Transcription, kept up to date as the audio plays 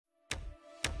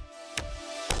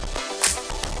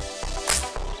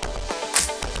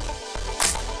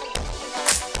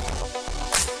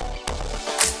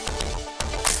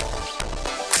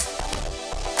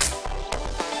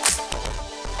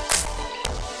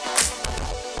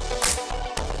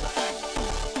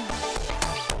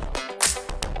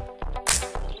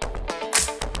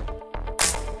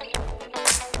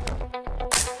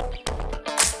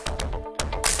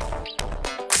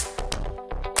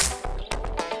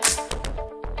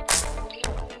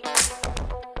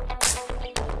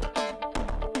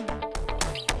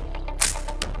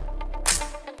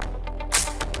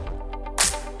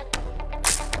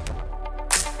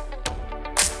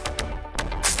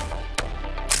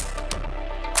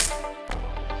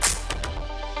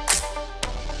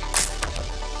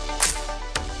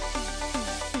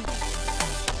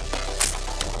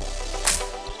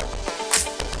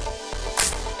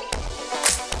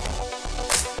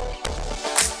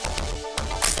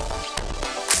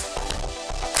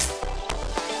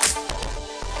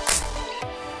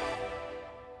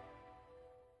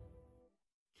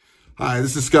Hi,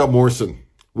 this is Scott Morrison.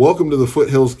 Welcome to the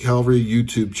Foothills Calvary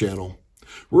YouTube channel.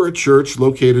 We're a church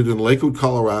located in Lakewood,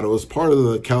 Colorado as part of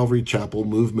the Calvary Chapel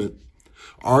movement.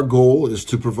 Our goal is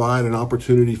to provide an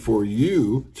opportunity for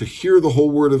you to hear the whole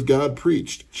Word of God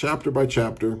preached, chapter by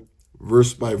chapter,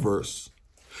 verse by verse.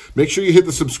 Make sure you hit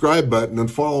the subscribe button and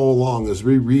follow along as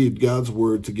we read God's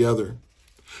Word together.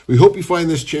 We hope you find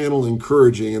this channel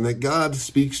encouraging and that God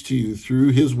speaks to you through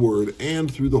His Word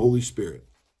and through the Holy Spirit.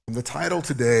 The title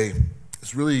today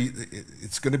is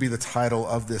it's going to be the title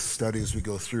of this study as we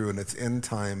go through, and it's End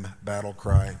Time Battle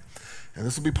Cry. And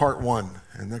this will be part 1,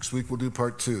 and next week we'll do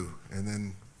part 2, and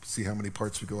then see how many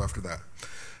parts we go after that.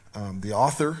 The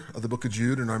author of the Book of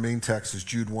Jude, and our main text is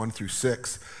Jude 1 through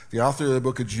 6. The author of the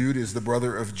Book of Jude is the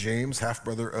brother of James,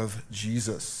 half-brother of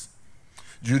Jesus.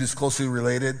 Jude is closely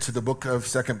related to the book of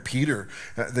 2 Peter.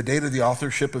 The date of the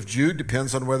authorship of Jude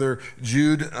depends on whether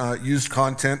Jude used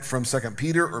content from 2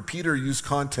 Peter or Peter used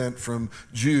content from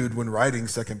Jude when writing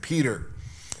 2 Peter.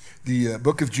 The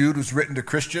book of Jude was written to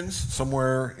Christians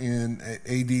somewhere in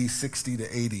AD 60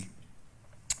 to 80. The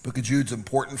book of Jude's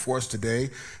important for us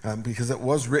today because it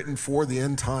was written for the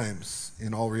end times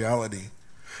in all reality,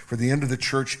 for the end of the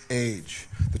church age.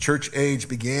 The church age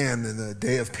began in the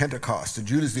day of Pentecost, and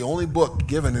Jude is the only book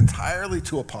given entirely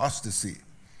to apostasy,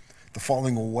 the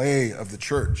falling away of the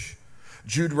church.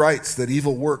 Jude writes that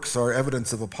evil works are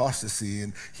evidence of apostasy,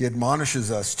 and he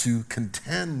admonishes us to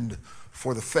contend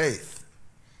for the faith.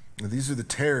 And these are the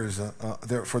tares,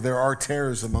 for there are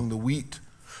tares among the wheat.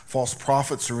 False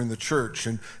prophets are in the church,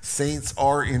 and saints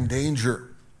are in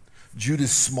danger. Jude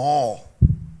is small,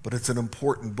 but it's an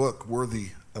important book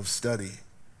worthy of study.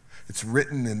 It's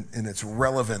written and it's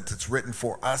relevant. It's written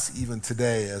for us even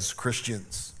today as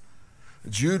Christians.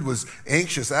 Jude was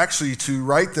anxious actually to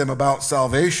write them about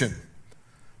salvation,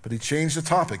 but he changed the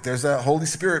topic. There's that Holy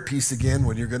Spirit piece again.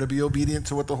 When you're going to be obedient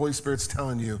to what the Holy Spirit's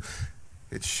telling you,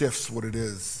 it shifts what it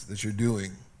is that you're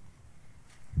doing.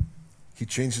 He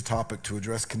changed the topic to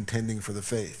address contending for the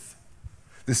faith.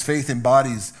 This faith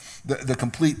embodies the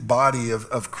complete body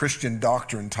of Christian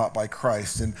doctrine taught by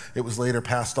Christ, and it was later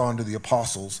passed on to the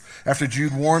apostles. After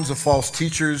Jude warns of false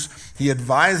teachers, he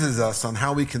advises us on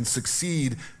how we can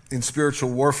succeed in spiritual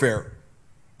warfare.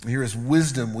 Here is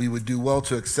wisdom we would do well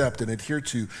to accept and adhere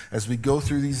to as we go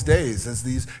through these days,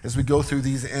 as we go through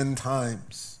these end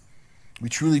times. We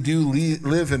truly do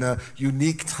live in a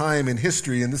unique time in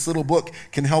history, and this little book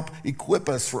can help equip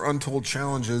us for untold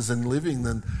challenges and living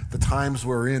the times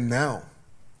we're in now.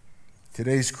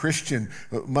 Today's Christian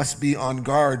must be on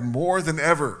guard more than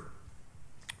ever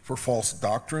for false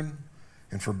doctrine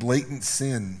and for blatant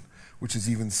sin, which is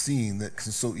even seen that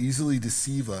can so easily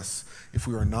deceive us if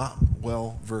we are not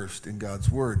well versed in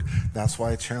God's Word. That's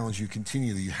why I challenge you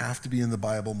continually. You have to be in the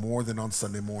Bible more than on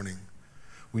Sunday morning.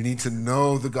 We need to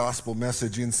know the gospel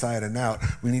message inside and out.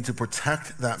 We need to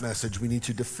protect that message. We need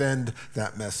to defend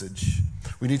that message.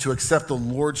 We need to accept the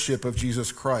lordship of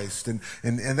Jesus Christ, and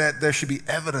that there should be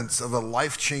evidence of a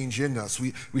life change in us.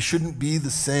 We shouldn't be the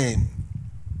same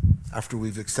after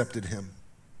we've accepted Him.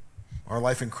 Our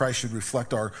life in Christ should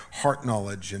reflect our heart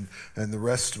knowledge and the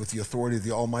rest with the authority of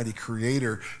the Almighty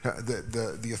Creator,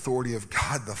 the authority of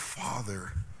God the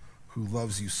Father who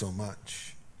loves you so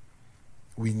much.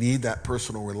 We need that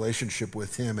personal relationship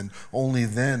with Him, and only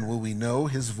then will we know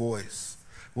His voice.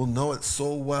 We'll know it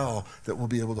so well that we'll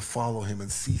be able to follow Him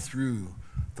and see through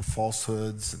the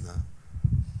falsehoods and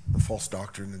the false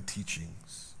doctrine and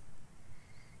teachings.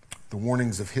 The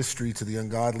warnings of history to the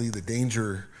ungodly, the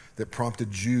danger that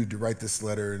prompted Jude to write this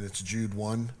letter, and it's Jude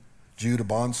 1. Jude, a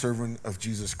bondservant of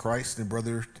Jesus Christ and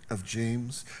brother of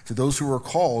James, to those who are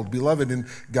called, beloved in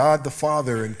God the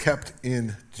Father and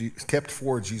kept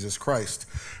for Jesus Christ.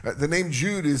 The name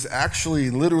Jude is actually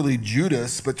literally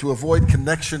Judas, but to avoid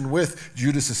connection with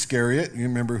Judas Iscariot, you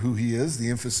remember who he is,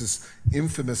 the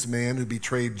infamous man who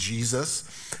betrayed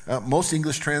Jesus. Most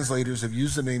English translators have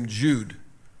used the name Jude.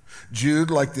 Jude,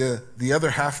 like the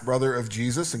other half-brother of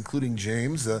Jesus, including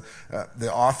James, the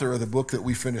author of the book that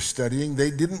we finished studying,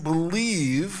 his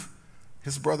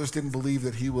brothers didn't believe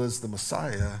that he was the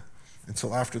Messiah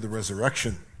until after the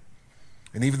resurrection.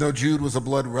 And even though Jude was a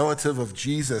blood relative of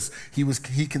Jesus,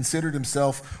 he considered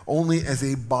himself only as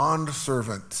a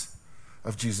bondservant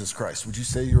of Jesus Christ. Would you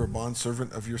say you're a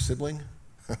bondservant of your sibling?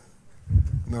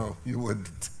 No, you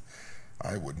wouldn't.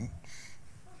 I wouldn't.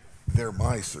 They're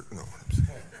my servant. No,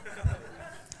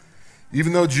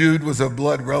 Even though Jude was a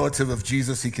blood relative of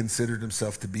Jesus, he considered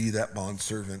himself to be that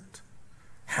bondservant.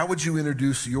 How would you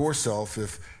introduce yourself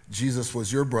if Jesus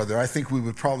was your brother? I think we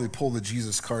would probably pull the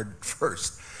Jesus card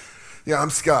first. Yeah, I'm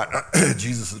Scott,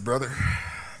 Jesus' brother.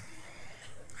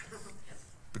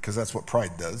 Because that's what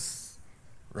pride does.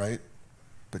 right?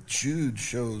 But Jude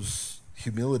shows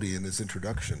humility in his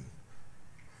introduction.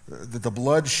 That the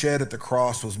blood shed at the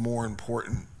cross was more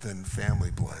important than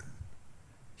family blood.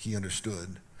 He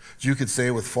understood. You could say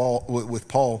with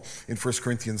Paul in 1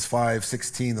 Corinthians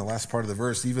 5:16, the last part of the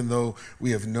verse, even though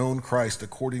we have known Christ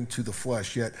according to the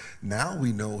flesh, yet now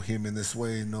we know him in this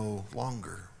way no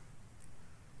longer.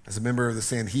 As a member of the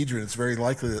Sanhedrin, it's very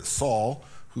likely that Saul,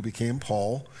 who became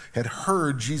Paul, had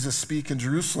heard Jesus speak in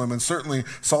Jerusalem, and certainly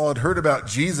Saul had heard about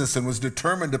Jesus and was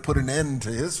determined to put an end to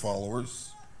his followers.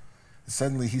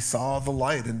 Suddenly he saw the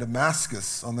light in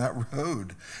Damascus on that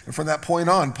road. And from that point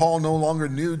on, Paul no longer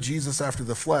knew Jesus after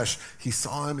the flesh. He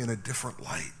saw him in a different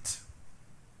light.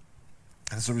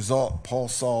 As a result, Paul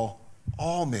saw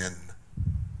all men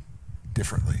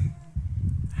differently.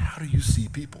 How do you see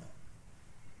people?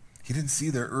 He didn't see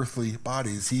their earthly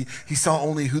bodies. He saw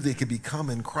only who they could become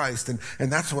in Christ. And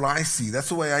that's what I see. That's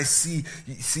the way I see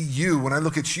you when I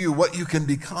look at you, what you can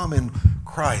become in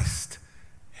Christ.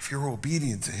 If you're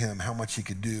obedient to him, how much he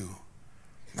could do.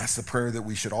 And that's the prayer that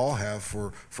we should all have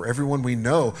for everyone we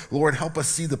know. Lord, help us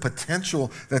see the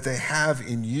potential that they have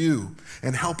in you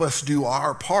and help us do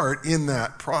our part in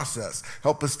that process.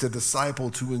 Help us to disciple,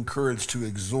 to encourage, to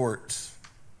exhort.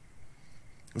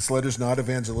 This letter's not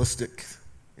evangelistic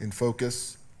in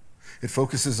focus. It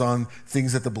focuses on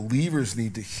things that the believers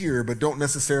need to hear but don't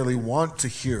necessarily want to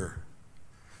hear.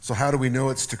 So how do we know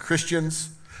it's to Christians?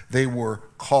 They were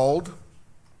called.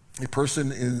 A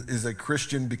person is a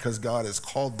Christian because God has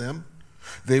called them.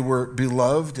 They were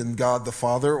beloved in God the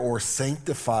Father or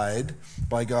sanctified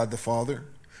by God the Father,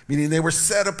 meaning they were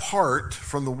set apart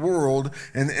from the world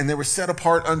and they were set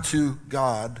apart unto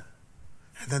God,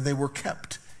 and then they were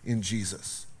kept in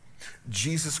Jesus.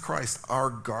 Jesus Christ, our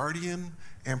guardian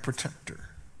and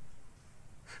protector.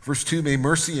 Verse 2, may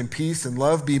mercy and peace and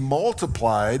love be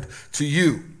multiplied to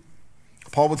you.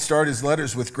 Paul would start his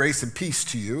letters with grace and peace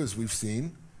to you, as we've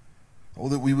seen. Oh,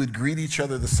 that we would greet each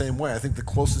other the same way. I think the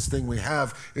closest thing we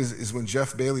have is when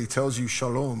Jeff Bailey tells you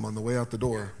shalom on the way out the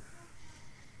door.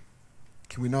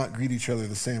 Can we not greet each other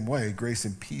the same way? Grace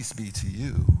and peace be to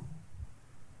you.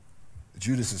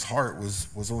 Judas's heart was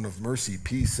one of mercy,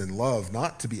 peace, and love,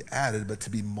 not to be added, but to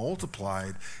be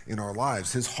multiplied in our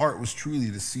lives. His heart was truly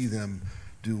to see them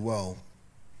do well.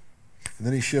 And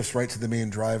then he shifts right to the main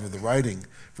drive of the writing.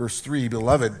 Verse 3,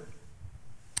 beloved,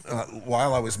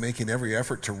 while I was making every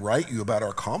effort to write you about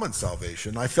our common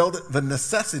salvation, I felt the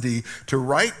necessity to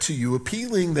write to you,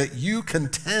 appealing that you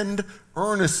contend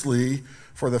earnestly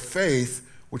for the faith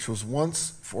which was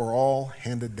once for all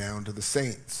handed down to the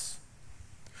saints.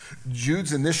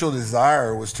 Jude's initial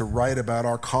desire was to write about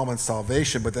our common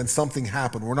salvation, but then something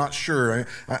happened. We're not sure.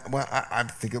 I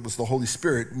think it was the Holy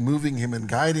Spirit moving him and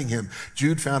guiding him.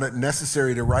 Jude found it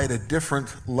necessary to write a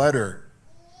different letter.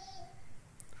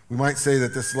 We might say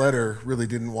that this letter really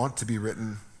didn't want to be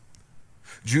written.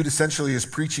 Jude essentially is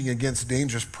preaching against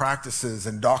dangerous practices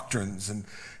and doctrines and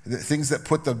things that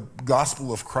put the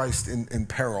gospel of Christ in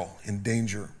peril, in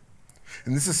danger.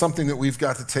 And this is something that we've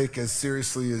got to take as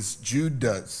seriously as Jude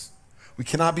does. We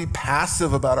cannot be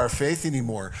passive about our faith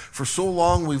anymore. For so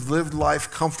long, we've lived life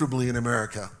comfortably in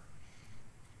America.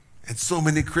 And so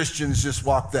many Christians just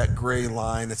walk that gray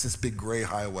line. It's this big gray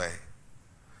highway.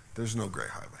 There's no gray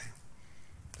highway.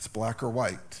 It's black or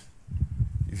white.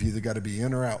 You've either got to be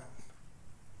in or out.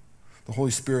 The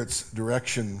Holy Spirit's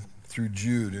direction through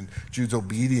Jude and Jude's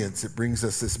obedience, it brings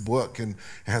us this book, and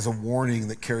it has a warning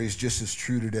that carries just as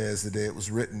true today as the day it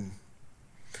was written.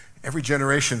 Every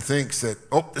generation thinks that,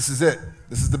 oh, this is it.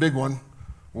 This is the big one.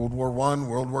 World War I,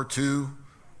 World War II,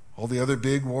 all the other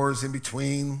big wars in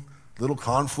between, little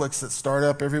conflicts that start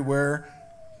up everywhere.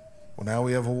 Well, now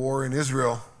we have a war in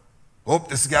Israel. Oh,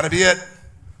 this has got to be it.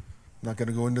 I'm not going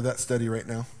to go into that study right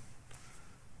now.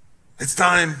 It's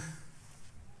time.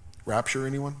 Rapture,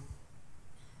 anyone?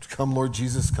 Come, Lord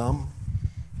Jesus, come.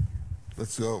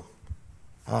 Let's go.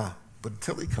 But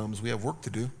until he comes, we have work to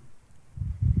do.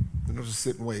 We don't just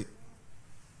sit and wait.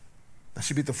 That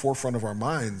should be at the forefront of our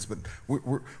minds, but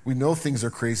we know things are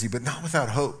crazy, but not without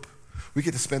hope. We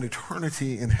get to spend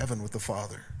eternity in heaven with the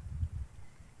Father.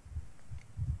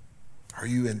 Are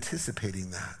you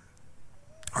anticipating that?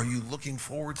 Are you looking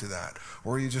forward to that?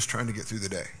 Or are you just trying to get through the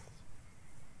day?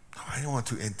 I want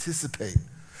to anticipate.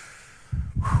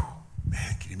 Whew.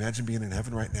 Man, can you imagine being in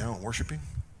heaven right now and worshiping?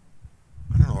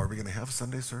 I don't know, are we going to have a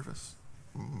Sunday service?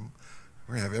 We're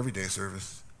going to have everyday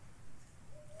service.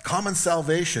 Common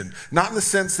salvation, not in the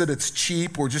sense that it's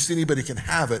cheap or just anybody can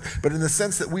have it, but in the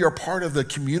sense that we are part of the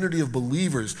community of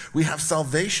believers. We have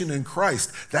salvation in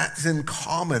Christ. That's in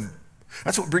common.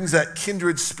 That's what brings that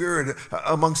kindred spirit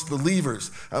amongst believers.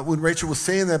 When Rachel was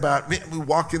saying that about, man, we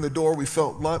walked in the door, we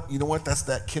felt love. You know what? That's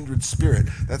that kindred spirit.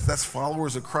 That's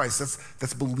followers of Christ.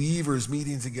 That's believers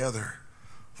meeting together,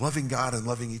 loving God and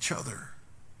loving each other.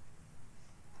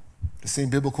 The same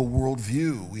biblical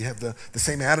worldview. We have the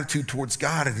same attitude towards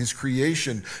God and his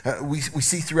creation. We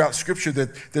see throughout Scripture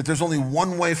that there's only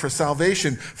one way for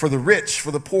salvation, for the rich,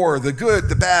 for the poor, the good,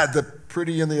 the bad, the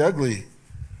pretty, and the ugly.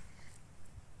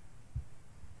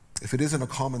 If it isn't a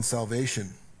common salvation,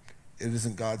 it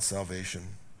isn't God's salvation,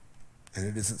 and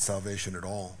it isn't salvation at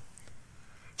all.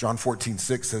 John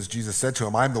 14:6 says, Jesus said to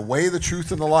him, I am the way, the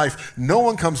truth, and the life. No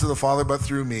one comes to the Father but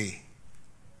through me.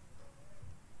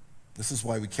 This is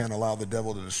why we can't allow the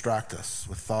devil to distract us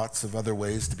with thoughts of other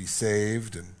ways to be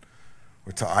saved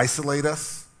or to isolate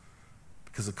us.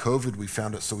 Because of COVID, we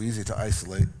found it so easy to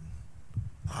isolate.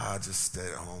 Just stay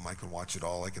at home. I can watch it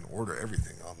all. I can order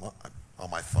everything on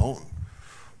my phone.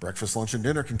 Breakfast, lunch, and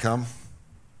dinner can come.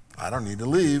 I don't need to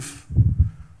leave.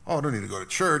 I don't need to go to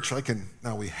church.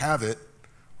 Now we have it.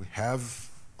 We have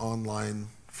online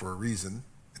for a reason.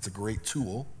 It's a great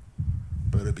tool,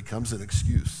 but it becomes an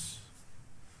excuse.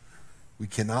 We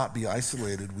cannot be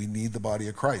isolated. We need the body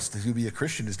of Christ. To be a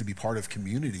Christian is to be part of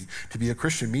community. To be a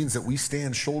Christian means that we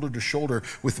stand shoulder to shoulder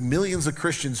with millions of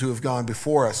Christians who have gone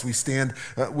before us. We stand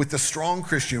with the strong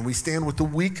Christian. We stand with the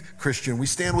weak Christian. We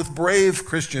stand with brave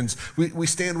Christians. We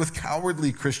stand with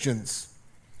cowardly Christians.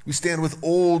 We stand with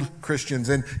old Christians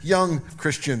and young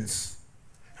Christians.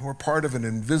 And we're part of an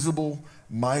invisible,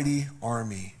 mighty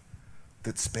army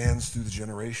that spans through the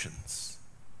generations.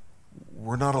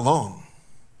 We're not alone.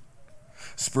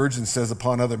 Spurgeon says,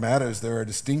 upon other matters, there are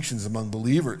distinctions among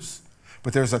believers,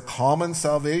 but there's a common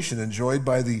salvation enjoyed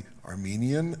by the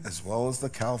Arminian as well as the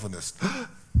Calvinist.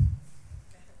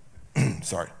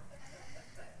 Sorry.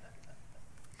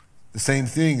 The same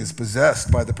thing is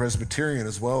possessed by the Presbyterian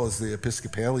as well as the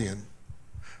Episcopalian,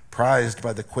 prized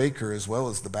by the Quaker as well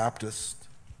as the Baptist.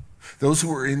 Those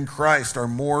who are in Christ are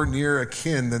more near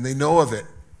akin than they know of it,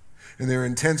 and their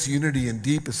intense unity and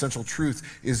deep essential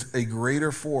truth is a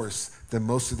greater force than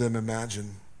most of them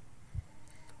imagine.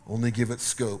 Only give it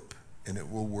scope, and it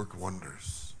will work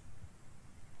wonders.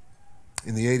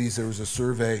 In the 80s, there was a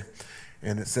survey,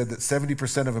 and it said that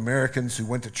 70% of Americans who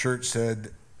went to church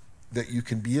said that you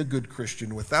can be a good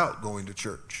Christian without going to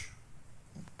church.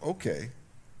 Okay.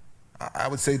 I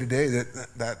would say today that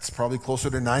that's probably closer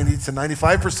to 90 to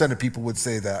 95% of people would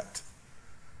say that.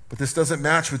 But this doesn't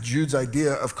match with Jude's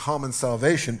idea of common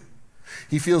salvation.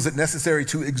 He feels it necessary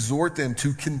to exhort them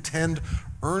to contend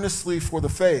earnestly for the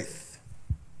faith.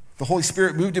 The Holy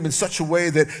Spirit moved him in such a way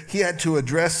that he had to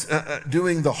address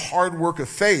doing the hard work of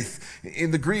faith.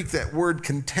 In the Greek, that word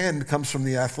contend comes from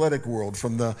the athletic world,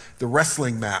 from the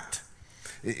wrestling mat.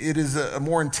 It is a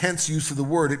more intense use of the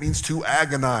word. It means to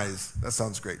agonize. That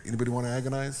sounds great. Anybody want to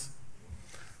agonize?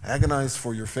 Agonize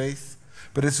for your faith.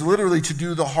 But it's literally to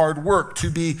do the hard work, to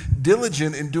be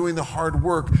diligent in doing the hard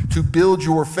work, to build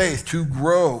your faith, to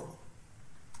grow.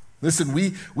 Listen,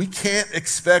 we can't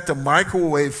expect a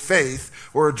microwave faith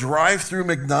or a drive-through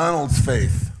McDonald's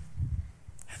faith.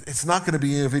 It's not going to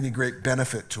be of any great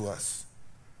benefit to us.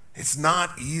 It's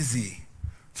not easy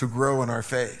to grow in our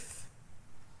faith.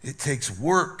 It takes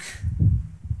work,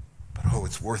 but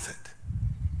it's worth it.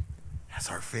 As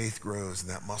our faith grows and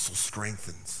that muscle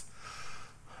strengthens,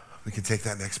 we can take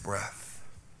that next breath.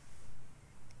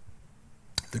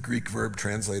 The Greek verb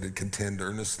translated contend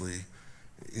earnestly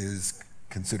is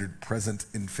considered present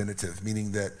infinitive,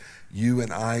 meaning that you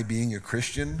and I, being a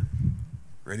Christian,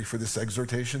 ready for this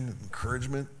exhortation,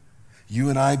 encouragement? You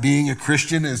and I, being a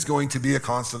Christian, is going to be a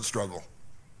constant struggle.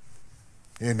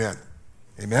 Amen.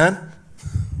 Amen?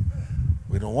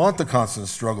 We don't want the constant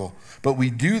struggle, but we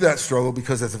do that struggle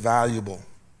because it's valuable.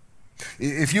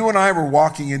 If you and I were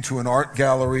walking into an art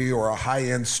gallery or a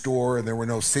high-end store and there were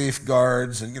no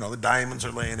safeguards and, the diamonds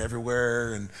are laying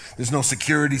everywhere and there's no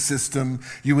security system,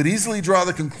 you would easily draw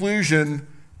the conclusion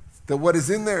that what is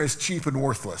in there is cheap and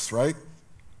worthless, right?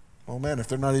 Well, man, if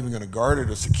they're not even going to guard it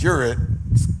or secure it,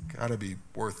 it's got to be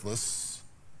worthless.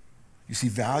 You see,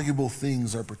 valuable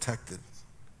things are protected.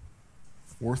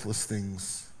 Worthless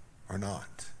things are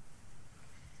not.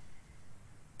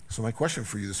 So my question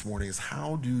for you this morning is,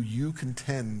 how do you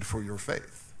contend for your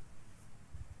faith?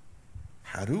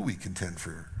 How do we contend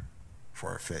for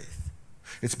our faith?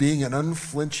 It's being an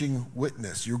unflinching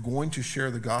witness. You're going to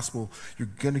share the gospel. You're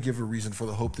going to give a reason for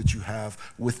the hope that you have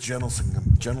with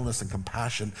gentleness and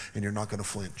compassion, and you're not going to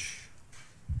flinch.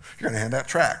 You're going to hand out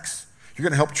tracts. You're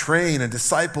going to help train and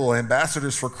disciple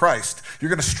ambassadors for Christ. You're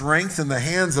going to strengthen the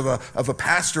hands of a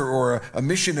pastor or a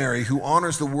missionary who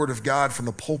honors the word of God from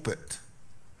the pulpit.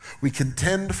 We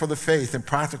contend for the faith in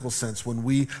practical sense when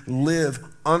we live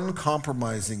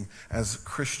uncompromising as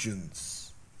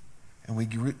Christians and we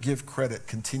give credit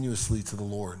continuously to the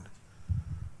Lord.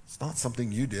 It's not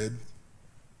something you did.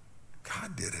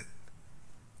 God did it.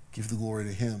 Give the glory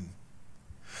to him.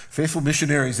 Faithful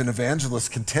missionaries and evangelists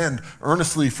contend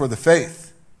earnestly for the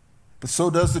faith, but so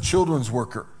does the children's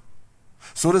worker.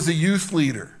 So does a youth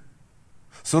leader.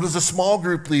 So does a small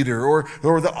group leader or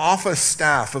the office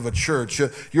staff of a church.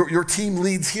 Your team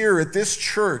leads here at this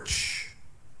church.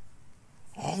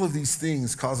 All of these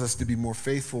things cause us to be more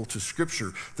faithful to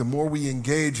Scripture. The more we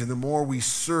engage and the more we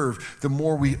serve, the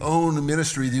more we own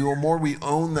ministry, the more we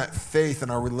own that faith and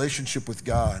our relationship with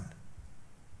God.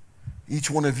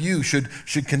 Each one of you should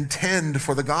contend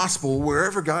for the gospel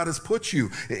wherever God has put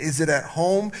you. Is it at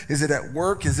home? Is it at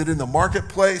work? Is it in the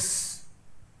marketplace?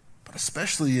 But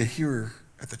especially here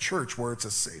at the church where it's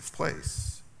a safe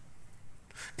place.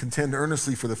 Contend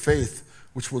earnestly for the faith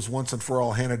which was once and for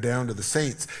all handed down to the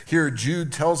saints. Here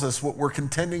Jude tells us what we're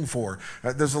contending for.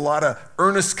 There's a lot of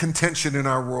earnest contention in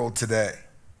our world today,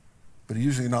 but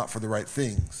usually not for the right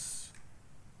things.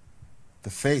 The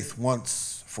faith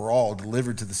once for all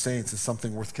delivered to the saints is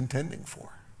something worth contending for.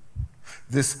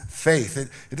 This faith,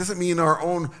 it doesn't mean our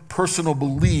own personal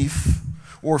belief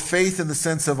or faith in the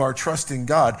sense of our trust in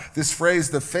God. This phrase,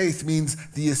 the faith, means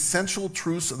the essential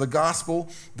truths of the gospel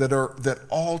that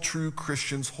all true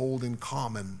Christians hold in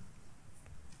common.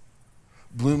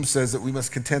 Bloom says that we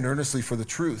must contend earnestly for the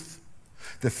truth.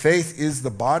 The faith is the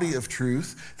body of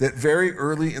truth that very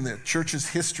early in the church's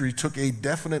history took a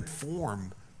definite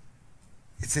form.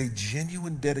 It's a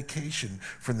genuine dedication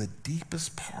from the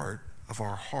deepest part of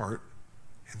our heart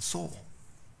and soul.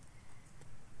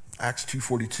 Acts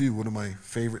 2:42, one of my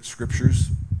favorite scriptures.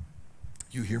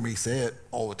 You hear me say it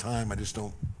all the time. I just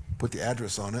don't put the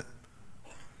address on it.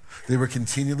 They were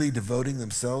continually devoting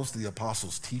themselves to the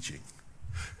apostles' teaching,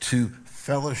 to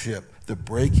fellowship, the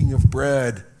breaking of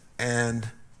bread, and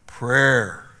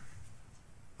prayer.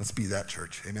 Let's be that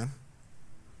church. Amen?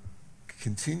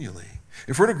 Continually.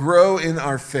 If we're to grow in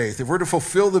our faith, if we're to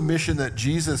fulfill the mission that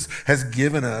Jesus has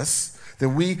given us,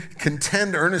 then we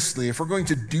contend earnestly. If we're going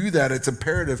to do that, it's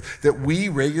imperative that we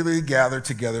regularly gather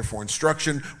together for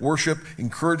instruction, worship,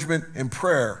 encouragement, and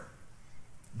prayer.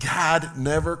 God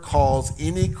never calls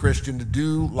any Christian to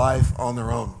do life on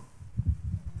their own.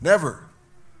 Never.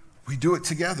 We do it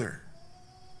together.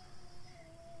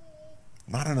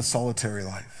 Not in a solitary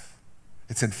life.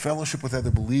 It's in fellowship with other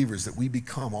believers that we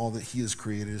become all that he has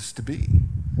created us to be.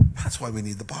 That's why we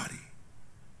need the body.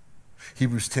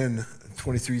 Hebrews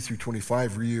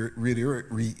 10:23-25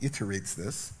 reiterates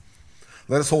this.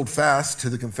 Let us hold fast to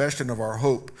the confession of our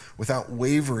hope without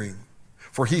wavering,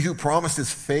 for he who promised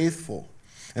is faithful.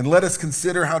 And let us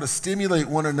consider how to stimulate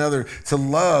one another to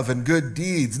love and good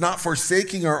deeds, not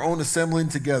forsaking our own assembling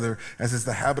together, as is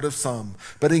the habit of some,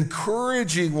 but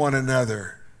encouraging one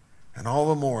another, and all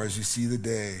the more as you see the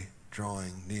day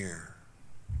drawing near.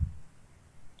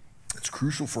 It's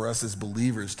crucial for us as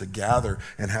believers to gather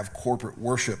and have corporate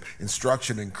worship,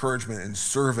 instruction, encouragement, and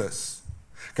service.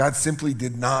 God simply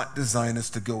did not design us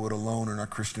to go it alone in our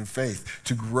Christian faith,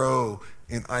 to grow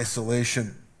in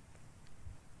isolation.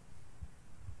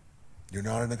 You're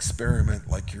not an experiment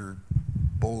like your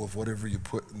bowl of whatever you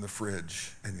put in the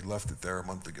fridge and you left it there a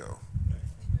month ago.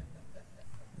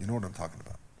 You know what I'm talking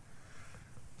about.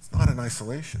 It's not in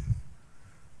isolation.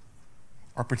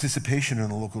 Our participation in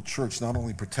the local church not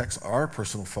only protects our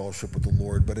personal fellowship with the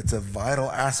Lord, but it's a vital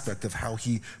aspect of how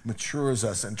he matures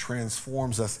us and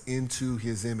transforms us into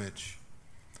his image.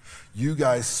 You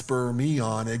guys spur me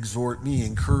on, exhort me,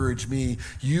 encourage me.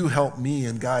 You help me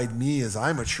and guide me as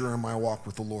I mature in my walk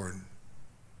with the Lord.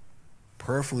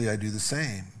 Prayerfully, I do the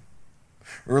same.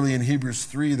 Early in Hebrews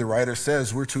 3, the writer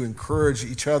says we're to encourage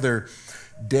each other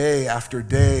day after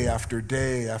day after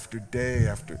day after day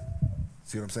after.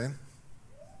 See what I'm saying?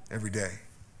 Every day.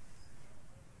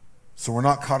 So we're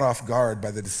not caught off guard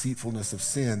by the deceitfulness of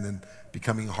sin and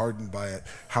becoming hardened by it.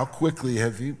 How quickly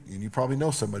have you, and you probably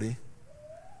know somebody,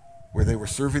 where they were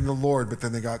serving the Lord, but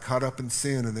then they got caught up in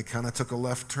sin and they kind of took a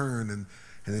left turn and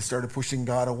they started pushing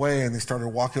God away and they started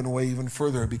walking away even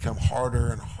further and become harder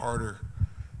and harder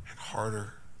and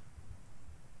harder.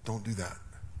 Don't do that.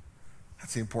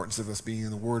 That's the importance of us being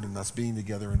in the Word and us being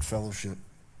together in fellowship.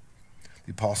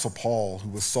 The Apostle Paul, who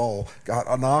was Saul,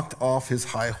 got knocked off his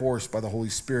high horse by the Holy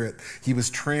Spirit. He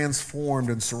was transformed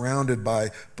and surrounded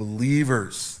by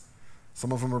believers.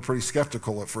 Some of them were pretty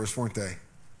skeptical at first, weren't they?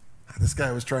 This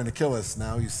guy was trying to kill us.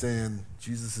 Now he's saying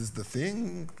Jesus is the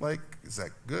thing? Like, is that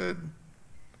good?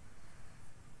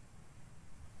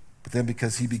 But then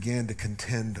because he began to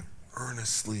contend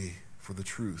earnestly for for the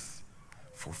truth,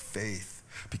 for faith,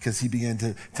 because he began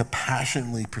to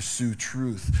passionately pursue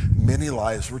truth. Many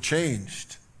lives were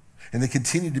changed, and they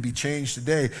continue to be changed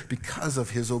today because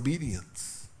of his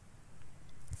obedience.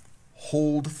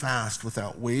 Hold fast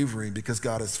without wavering because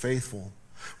God is faithful.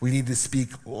 We need to speak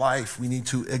life. We need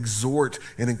to exhort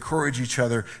and encourage each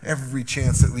other every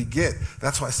chance that we get.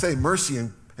 That's why I say mercy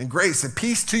and grace and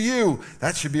peace to you.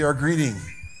 That should be our greeting.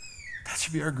 That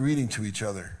should be our greeting to each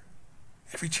other.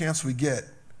 Every chance we get.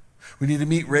 We need to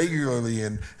meet regularly,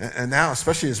 and now,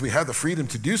 especially as we have the freedom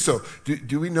to do so,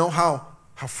 do we know how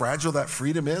fragile that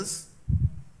freedom is?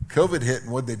 COVID hit,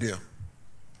 and what'd they do?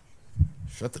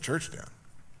 Shut the church down.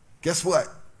 Guess what?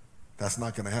 That's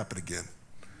not going to happen again.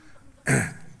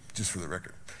 Just for the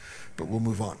record. But we'll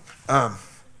move on.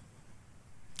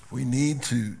 We need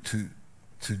to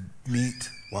meet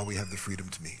while we have the freedom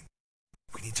to meet.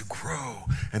 We need to grow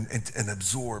and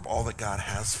absorb all that God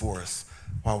has for us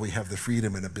while we have the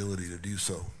freedom and ability to do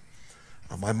so.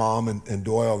 My mom and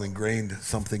Doyle ingrained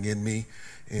something in me,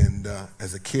 and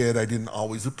as a kid, I didn't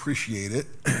always appreciate it.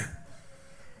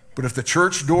 But if the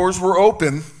church doors were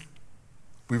open,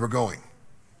 we were going.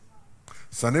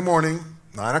 Sunday morning,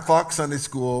 9 o'clock Sunday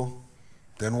school,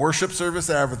 then worship service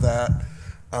after that.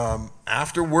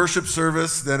 After worship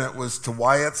service, then it was to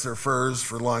Wyatt's or Furr's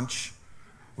for lunch,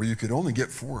 where you could only get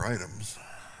 4 items.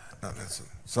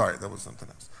 Sorry, that was something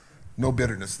else. No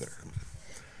bitterness there.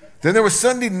 Then there was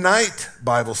Sunday night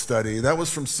Bible study. That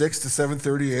was from 6 to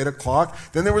 7:30, 8 o'clock.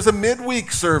 Then there was a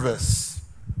midweek service.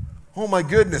 Oh my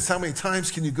goodness, how many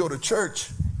times can you go to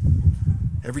church?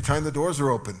 Every time the doors are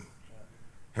open.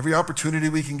 Every opportunity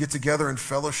we can get together and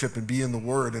fellowship and be in the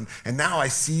Word. And now I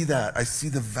see that. I see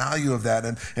the value of that.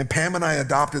 And Pam and I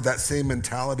adopted that same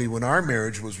mentality when our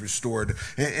marriage was restored.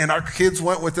 And our kids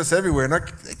went with us everywhere. And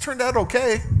they turned out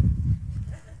okay.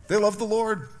 They love the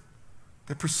Lord.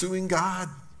 They're pursuing God.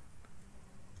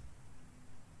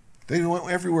 They went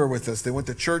everywhere with us. They went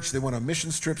to church. They went on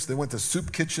mission trips. They went to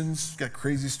soup kitchens. Got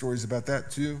crazy stories about that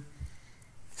too.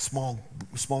 Small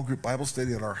group Bible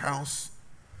study at our house.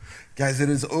 Guys, it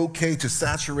is okay to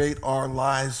saturate our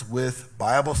lives with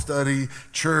Bible study,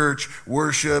 church,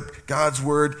 worship, God's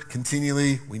word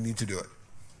continually. We need to do it.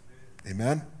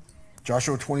 Amen?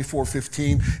 Joshua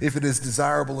 24:15, if it is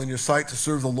desirable in your sight to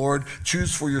serve the Lord,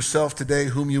 choose for yourself today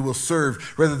whom you will serve,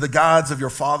 whether the gods of your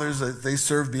fathers that they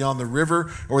served beyond the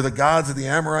river, or the gods of the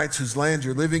Amorites whose land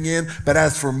you're living in. But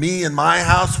as for me and my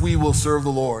house, we will serve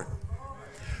the Lord.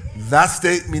 That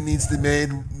statement needs to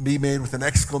be made with an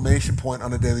exclamation point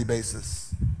on a daily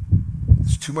basis.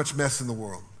 There's too much mess in the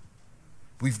world.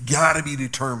 We've got to be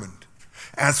determined.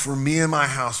 As for me and my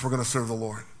house, we're going to serve the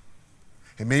Lord.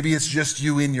 And maybe it's just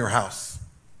you in your house.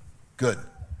 Good.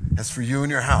 As for you in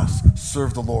your house,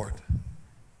 serve the Lord.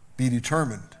 Be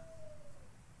determined.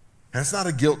 And it's not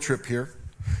a guilt trip here.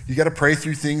 You got to pray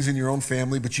through things in your own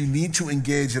family, but you need to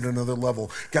engage at another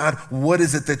level. God, what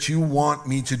is it that you want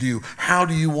me to do? How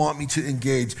do you want me to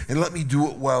engage? And let me do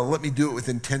it well. Let me do it with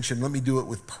intention. Let me do it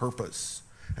with purpose,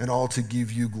 and all to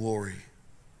give you glory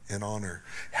and honor.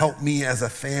 Help me as a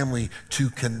family to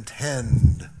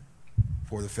contend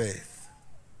for the faith.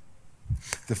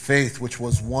 The faith which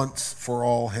was once for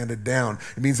all handed down.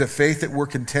 It means the faith that we're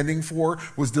contending for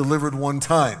was delivered one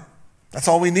time. That's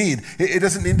all we need. It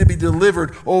doesn't need to be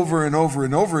delivered over and over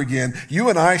and over again. You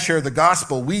and I share the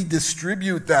gospel. We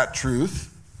distribute that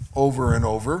truth over and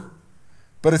over,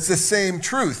 but it's the same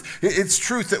truth. It's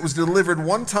truth that was delivered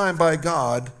one time by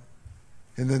God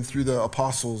and then through the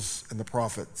apostles and the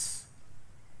prophets.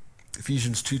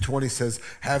 Ephesians 2:20 says,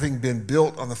 having been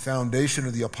built on the foundation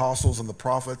of the apostles and the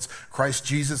prophets, Christ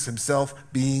Jesus himself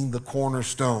being the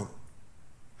cornerstone.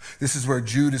 This is where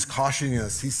Jude is cautioning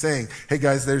us. He's saying, hey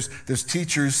guys, there's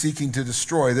teachers seeking to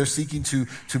destroy. They're seeking to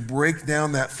break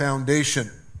down that foundation.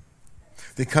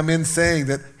 They come in saying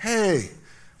that, hey,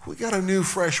 we got a new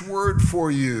fresh word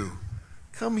for you.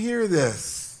 Come hear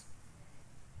this.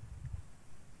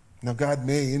 Now God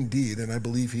may indeed, and I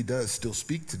believe he does, still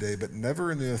speak today, but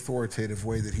never in the authoritative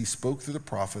way that he spoke through the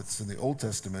prophets in the Old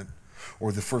Testament,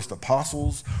 or the first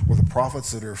apostles, or the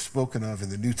prophets that are spoken of in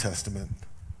the New Testament.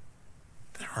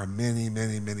 There are many,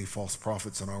 many, many false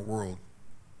prophets in our world.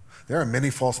 There are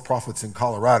many false prophets in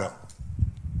Colorado.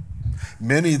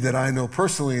 Many that I know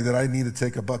personally that I need to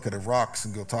take a bucket of rocks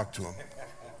and go talk to them.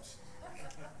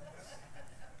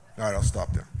 All right, I'll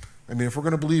stop there. I mean, if we're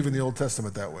going to believe in the Old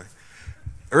Testament that way.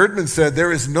 Erdman said,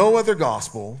 there is no other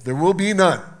gospel. There will be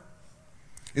none.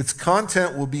 Its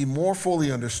content will be more fully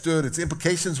understood. Its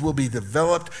implications will be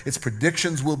developed. Its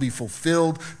predictions will be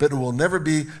fulfilled, but it will never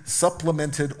be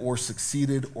supplemented or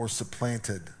succeeded or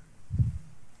supplanted.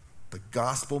 The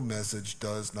gospel message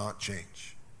does not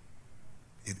change.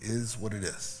 It is what it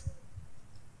is.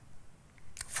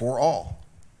 For all.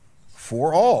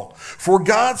 For all. For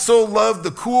God so loved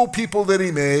the cool people that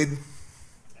he made.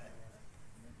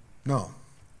 No.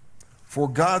 For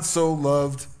God so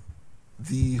loved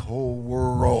the whole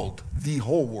world. The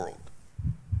whole world.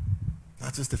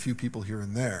 Not just a few people here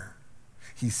and there.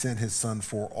 He sent his son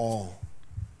for all.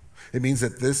 It means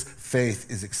that this faith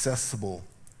is accessible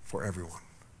for everyone.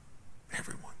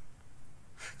 Everyone.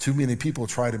 Too many people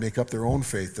try to make up their own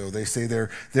faith, though. They say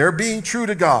they're being true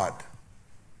to God.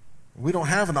 We don't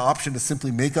have an option to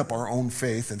simply make up our own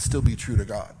faith and still be true to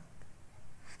God.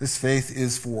 This faith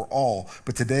is for all,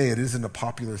 but today it isn't a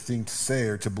popular thing to say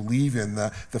or to believe in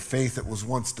the faith that was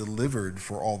once delivered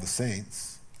for all the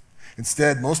saints.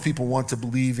 Instead, most people want to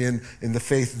believe in the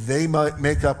faith they might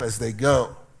make up as they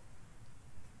go.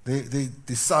 They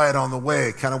decide on the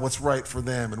way kind of what's right for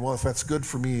them. And, well, if that's good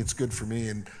for me, it's good for me.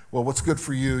 And, well, what's good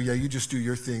for you? Yeah, you just do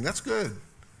your thing. That's good.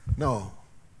 No.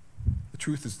 The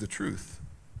truth is the truth.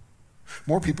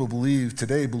 More people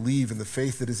today believe in the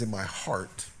faith that is in my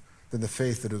heart than the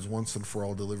faith that is once and for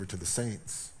all delivered to the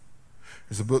saints.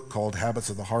 There's a book called Habits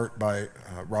of the Heart by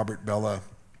Robert Bellah,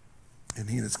 and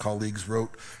he and his colleagues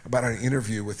wrote about an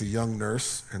interview with a young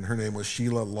nurse, and her name was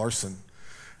Sheila Larson.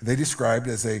 They described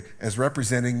as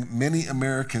representing many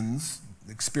Americans'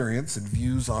 experience and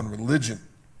views on religion.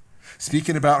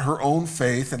 Speaking about her own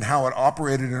faith and how it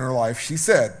operated in her life, she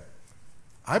said,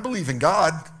 "I believe in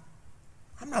God.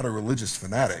 I'm not a religious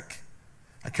fanatic.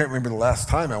 I can't remember the last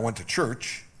time I went to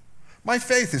church. My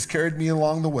faith has carried me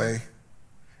along the way.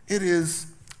 It is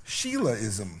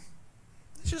Sheilaism.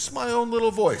 It's just my own little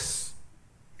voice."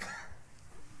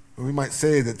 We might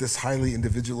say that this highly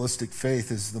individualistic faith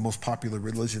is the most popular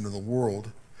religion in the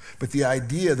world, but the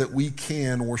idea that we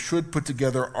can or should put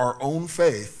together our own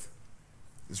faith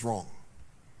is wrong.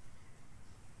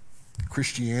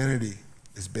 Christianity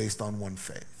is based on one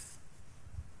faith,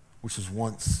 which is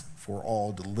once for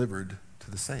all delivered to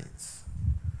the saints.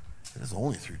 It is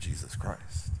only through Jesus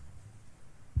Christ.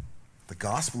 The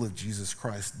gospel of Jesus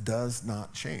Christ does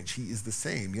not change. He is the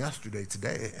same yesterday,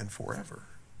 today, and forever.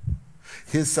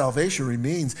 His salvation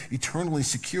remains eternally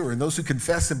secure, and those who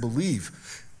confess and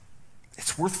believe,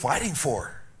 it's worth fighting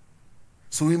for.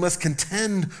 So we must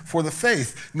contend for the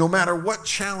faith, no matter what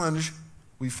challenge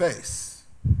we face.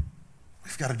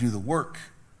 We've got to do the work.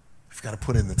 We've got to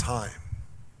put in the time.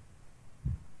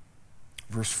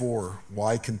 Verse 4,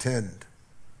 why contend?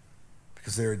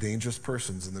 Because there are dangerous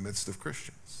persons in the midst of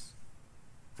Christians.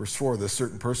 Verse 4, the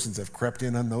certain persons have crept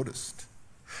in unnoticed.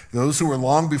 Those who were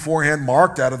long beforehand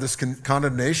marked out of this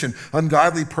condemnation,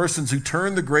 ungodly persons who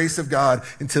turn the grace of God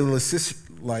into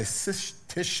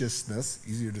licentiousness,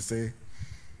 easier to say,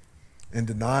 and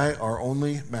deny our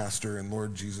only Master and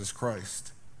Lord Jesus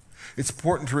Christ. It's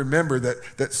important to remember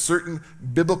that certain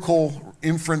biblical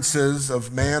inferences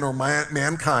of man or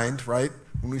mankind, right?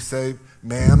 When we say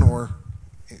man, or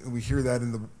we hear that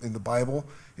in the Bible,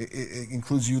 it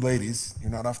includes you ladies.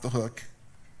 You're not off the hook.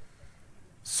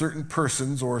 Certain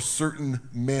persons, or certain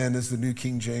men, as the New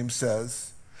King James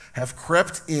says, have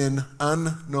crept in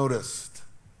unnoticed.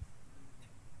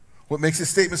 What makes this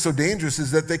statement so dangerous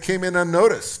is that they came in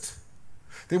unnoticed.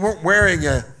 They weren't wearing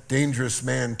a dangerous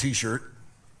man t-shirt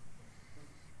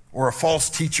or a false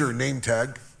teacher name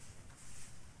tag.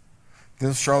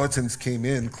 Those charlatans came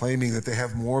in claiming that they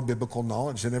have more biblical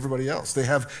knowledge than everybody else. They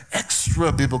have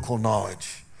extra biblical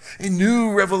knowledge, a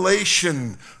new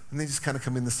revelation, and they just kind of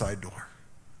come in the side door.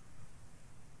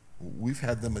 We've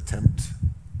had them attempt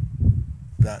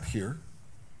that here.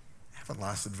 Haven't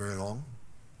lasted very long.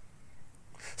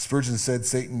 Spurgeon said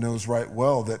Satan knows right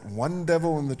well that one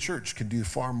devil in the church can do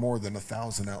far more than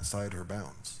 1,000 outside her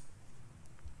bounds.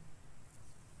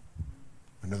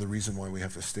 Another reason why we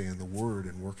have to stay in the Word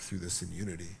and work through this in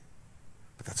unity.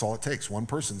 But that's all it takes. One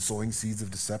person sowing seeds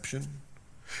of deception.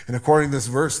 And according to this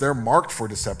verse, they're marked for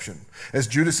deception. As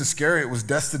Judas Iscariot was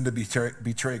destined to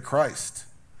betray Christ,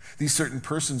 these certain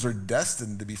persons are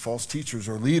destined to be false teachers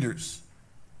or leaders,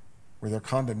 where their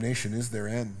condemnation is their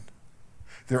end.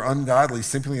 They're ungodly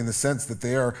simply in the sense that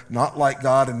they are not like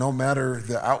God, and no matter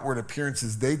the outward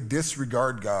appearances, they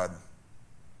disregard God.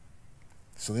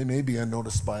 So they may be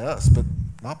unnoticed by us, but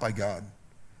not by God.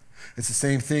 It's the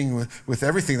same thing with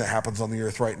everything that happens on the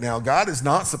earth right now. God is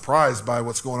not surprised by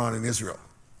what's going on in Israel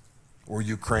or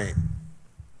Ukraine.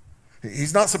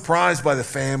 He's not surprised by the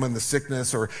famine, the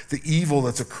sickness, or the evil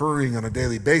that's occurring on a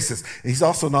daily basis. He's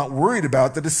also not worried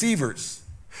about the deceivers.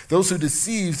 Those who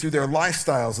deceive through their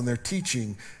lifestyles and their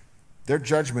teaching, their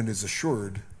judgment is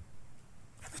assured.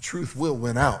 The truth will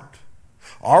win out.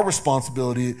 Our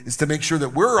responsibility is to make sure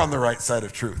that we're on the right side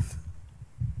of truth,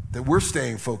 that we're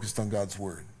staying focused on God's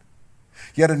word.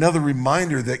 Yet another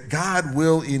reminder that God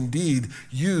will indeed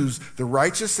use the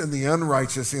righteous and the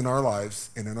unrighteous in our lives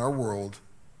and in our world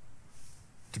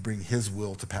to bring his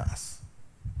will to pass.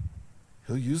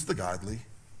 He'll use the godly,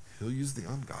 he'll use the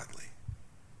ungodly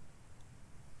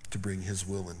to bring his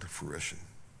will into fruition.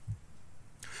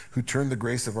 Who turned the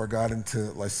grace of our God into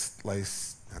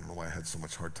I don't know why I had so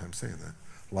much hard time saying that,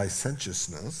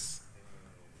 licentiousness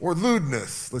or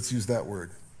lewdness. Let's use that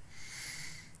word.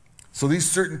 So these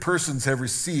certain persons have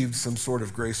received some sort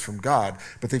of grace from God,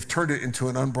 but they've turned it into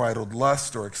an unbridled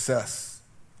lust or excess,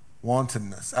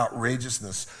 wantonness,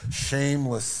 outrageousness,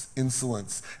 shameless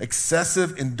insolence,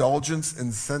 excessive indulgence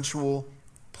in sensual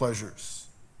pleasures.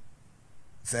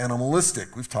 It's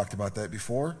animalistic. We've talked about that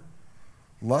before.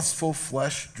 Lustful,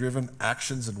 flesh-driven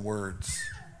actions and words.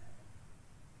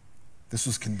 This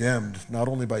was condemned not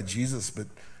only by Jesus, but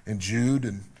in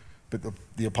Jude, but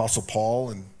the Apostle Paul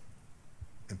and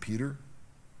Peter.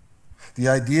 The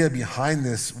idea behind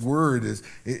this word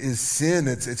is sin.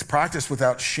 It's practiced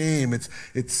without shame.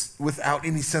 It's without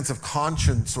any sense of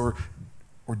conscience or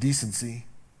decency.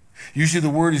 Usually the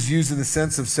word is used in the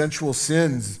sense of sensual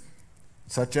sins,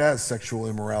 such as sexual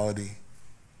immorality.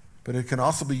 But it can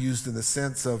also be used in the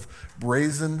sense of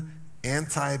brazen,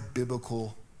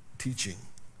 anti-biblical teaching.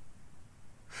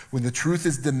 When the truth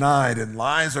is denied and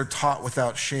lies are taught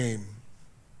without shame.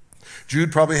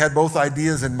 Jude probably had both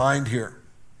ideas in mind here,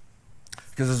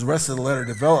 because as the rest of the letter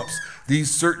develops, these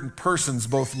certain persons,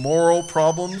 both moral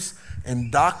problems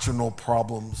and doctrinal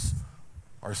problems,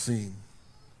 are seen.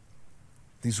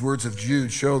 These words of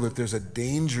Jude show that there's a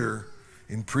danger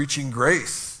in preaching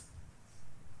grace.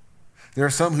 There are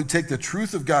some who take the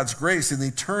truth of God's grace and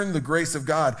they turn the grace of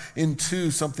God into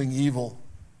something evil.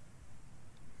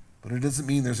 But it doesn't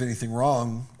mean there's anything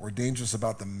wrong or dangerous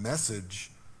about the message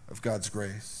of God's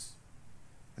grace.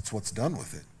 It's what's done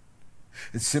with it.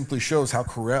 It simply shows how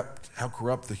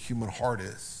corrupt the human heart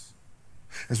is.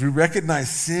 As we recognize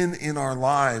sin in our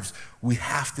lives, we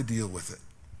have to deal with it.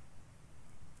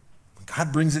 When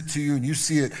God brings it to you and you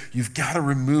see it, you've got to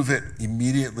remove it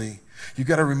immediately. You've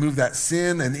got to remove that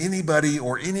sin and anybody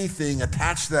or anything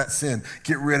attached to that sin.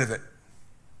 Get rid of it.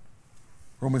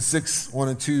 Romans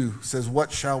 6:1-2 says,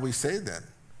 what shall we say then?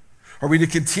 Are we to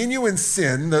continue in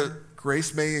sin that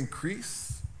grace may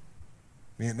increase?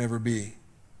 May it never be.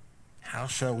 How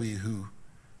shall we who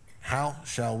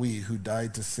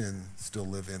died to sin still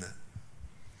live in it?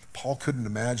 Paul couldn't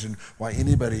imagine why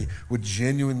anybody would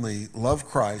genuinely love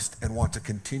Christ and want to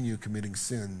continue committing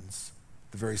sins,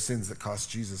 the very sins that cost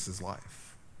Jesus his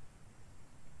life.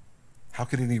 How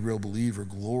could any real believer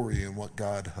glory in what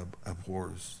God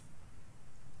abhors?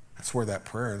 That's where that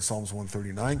prayer in Psalms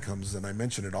 139 comes, and I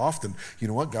mention it often. You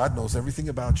know what? God knows everything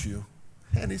about you,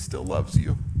 and he still loves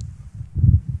you.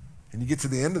 And you get to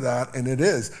the end of that, and it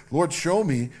is, Lord, show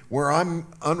me where I'm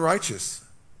unrighteous.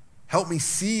 Help me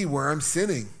see where I'm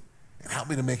sinning, and help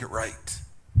me to make it right.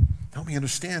 Help me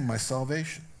understand my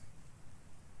salvation.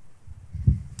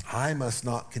 I must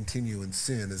not continue in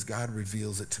sin as God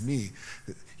reveals it to me.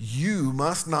 You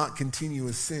must not continue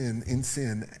in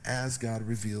sin as God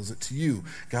reveals it to you.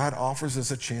 God offers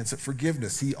us a chance at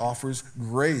forgiveness. He offers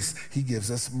grace. He gives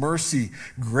us mercy.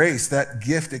 Grace, that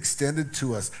gift extended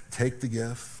to us. Take the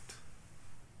gift.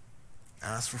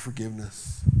 Ask for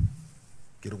forgiveness.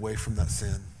 Get away from that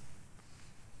sin.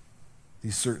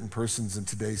 These certain persons in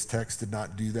today's text did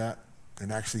not do that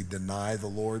and actually deny the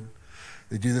Lord.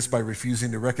 They do this by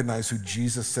refusing to recognize who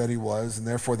Jesus said he was, and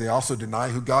therefore they also deny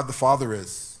who God the Father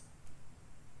is.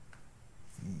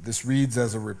 This reads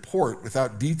as a report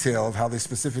without detail of how they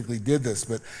specifically did this,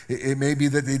 but it may be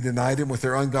that they denied him with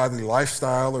their ungodly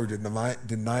lifestyle or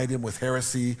denied him with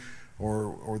heresy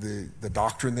or the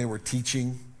doctrine they were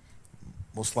teaching.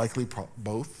 Most likely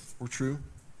both were true.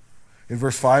 In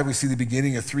verse 5, we see the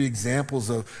beginning of 3 examples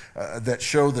that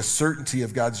show the certainty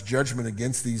of God's judgment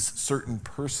against these certain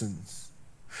persons.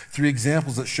 3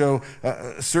 examples that show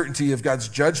certainty of God's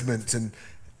judgment, and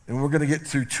we're going to get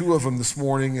through 2 of them this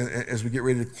morning as we get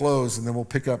ready to close, and then we'll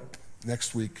pick up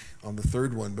next week on the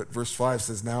 3rd one. But verse 5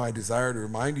 says, now I desire to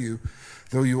remind you,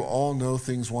 though you all know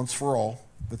things once for all,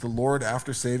 that the Lord,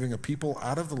 after saving a people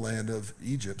out of the land of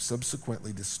Egypt,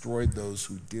 subsequently destroyed those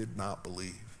who did not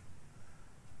believe.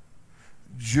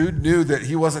 Jude knew that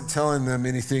he wasn't telling them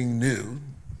anything new.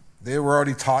 They were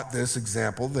already taught this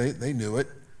example. They knew it.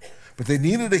 But they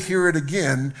needed to hear it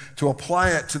again to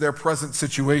apply it to their present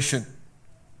situation.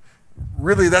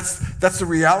 Really, that's the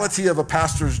reality of a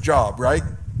pastor's job, right?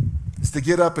 Is to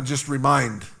get up and just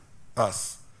remind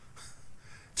us,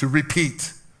 to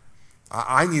repeat.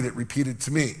 I need it repeated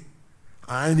to me.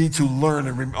 I need to learn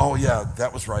and oh yeah,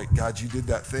 that was right. God, you did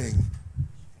that thing.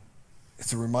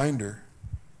 It's a reminder.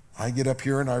 I get up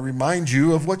here and I remind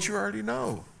you of what you already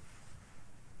know.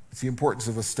 It's the importance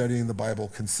of us studying the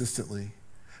Bible consistently,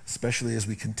 especially as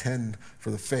we contend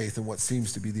for the faith in what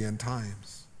seems to be the end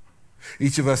times.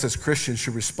 Each of us as Christians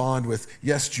should respond with,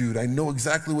 yes, Jude, I know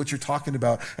exactly what you're talking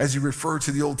about as you refer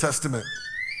to the Old Testament.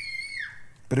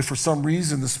 But if for some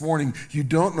reason this morning you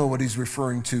don't know what he's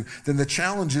referring to, then the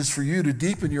challenge is for you to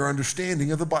deepen your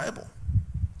understanding of the Bible.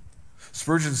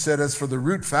 Spurgeon said, as for the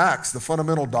root facts, the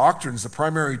fundamental doctrines, the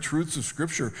primary truths of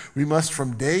Scripture, we must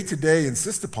from day to day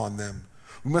insist upon them.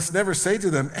 We must never say to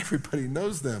them, everybody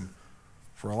knows them,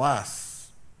 for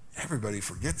alas, everybody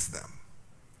forgets them.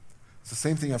 It's the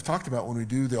same thing I've talked about when we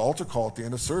do the altar call at the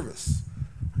end of service.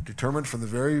 I determined from the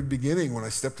very beginning when I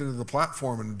stepped into the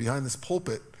platform and behind this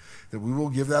pulpit that we will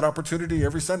give that opportunity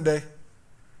every Sunday.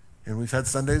 And we've had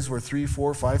Sundays where 3,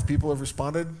 4, 5 people have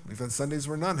responded. We've had Sundays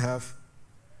where none have.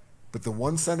 But the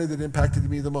one Sunday that impacted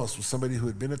me the most was somebody who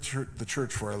had been at the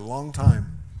church for a long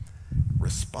time,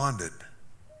 responded.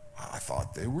 I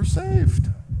thought they were saved.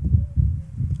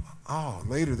 Oh,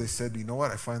 later they said, you know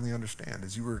what, I finally understand.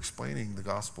 As you were explaining the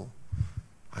gospel,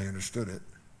 I understood it,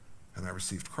 and I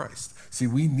received Christ. See,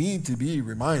 we need to be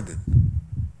reminded.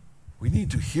 We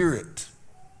need to hear it.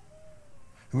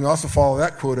 And we also follow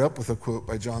that quote up with a quote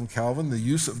by John Calvin. The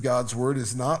use of God's word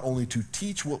is not only to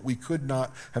teach what we could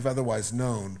not have otherwise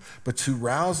known, but to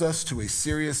rouse us to a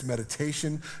serious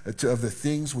meditation of the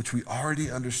things which we already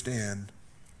understand,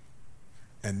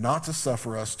 and not to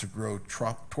suffer us to grow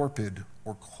torpid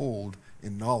or cold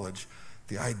in knowledge.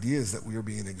 The idea is that we are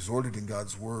being exhorted in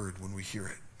God's word when we hear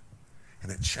it.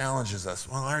 And it challenges us.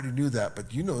 Well, I already knew that,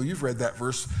 but you know, you've read that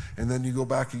verse, and then you go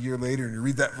back a year later and you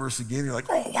read that verse again, and you're like,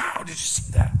 oh, wow, did you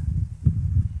see that?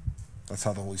 That's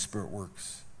how the Holy Spirit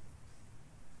works.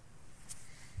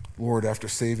 Lord, after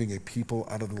saving a people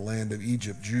out of the land of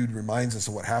Egypt, Jude reminds us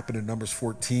of what happened in Numbers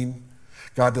 14.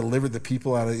 God delivered the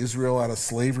people out of Israel out of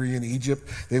slavery in Egypt.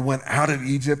 They went out of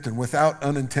Egypt, and without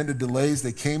unintended delays,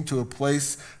 they came to a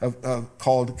place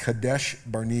called Kadesh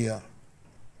Barnea,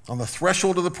 on the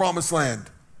threshold of the promised land.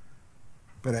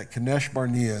 But at Kadesh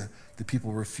Barnea, the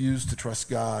people refused to trust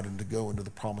God and to go into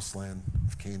the promised land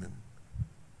of Canaan.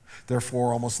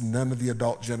 Therefore, almost none of the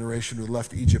adult generation who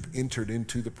left Egypt entered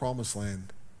into the promised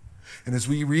land. And as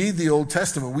we read the Old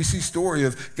Testament, we see story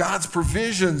of God's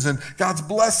provisions and God's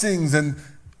blessings, and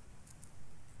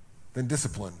then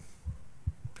discipline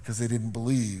because they didn't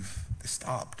believe. They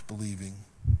stopped believing.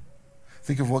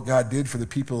 Think of what God did for the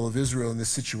people of Israel in this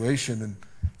situation, and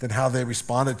then how they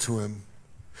responded to him.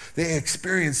 They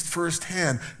experienced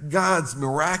firsthand God's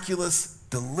miraculous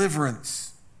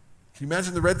deliverance. Can you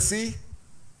imagine the Red Sea?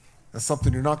 That's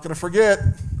something you're not going to forget.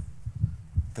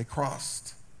 They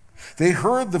crossed. They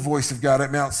heard the voice of God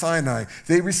at Mount Sinai.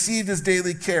 They received his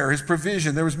daily care, his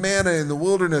provision. There was manna in the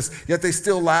wilderness, yet they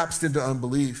still lapsed into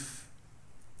unbelief.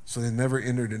 So they never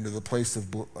entered into the place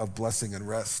of blessing and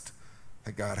rest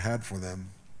that God had for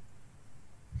them.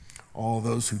 All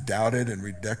those who doubted and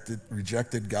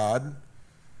rejected God, well,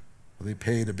 they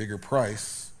paid a bigger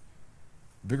price.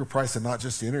 A bigger price than not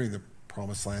just entering the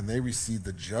promised land. They received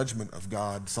the judgment of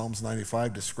God. Psalms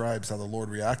 95 describes how the Lord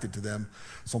reacted to them.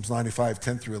 Psalms 95,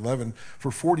 10 through 11.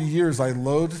 For 40 years I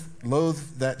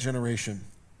loathed that generation,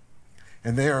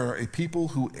 and they are a people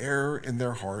who err in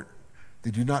their heart.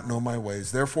 They do not know my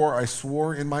ways. Therefore I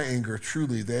swore in my anger,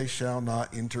 truly they shall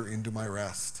not enter into my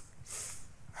rest.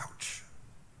 Ouch.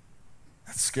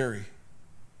 That's scary.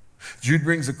 Jude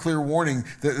brings a clear warning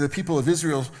that the people of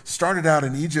Israel started out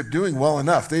in Egypt doing well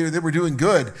enough. They were doing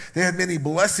good. They had many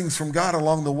blessings from God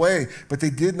along the way, but they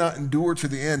did not endure to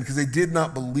the end because they did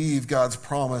not believe God's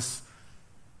promise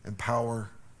and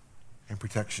power and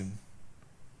protection.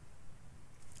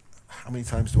 How many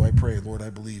times do I pray, Lord, I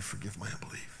believe, forgive my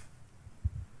unbelief.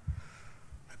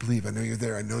 I believe, I know you're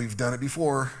there. I know you've done it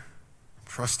before. I'm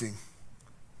trusting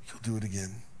you'll do it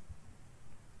again.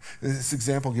 This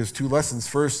example gives two lessons.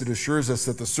 First, it assures us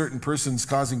that the certain persons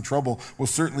causing trouble will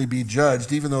certainly be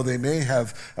judged, even though they may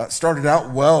have started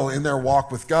out well in their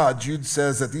walk with God. Jude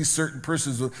says that these certain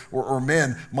persons or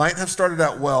men might have started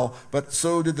out well, but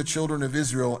so did the children of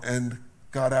Israel, and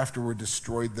God afterward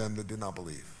destroyed them that did not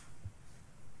believe.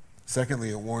 Secondly,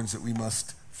 it warns that we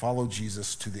must follow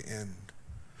Jesus to the end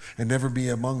and never be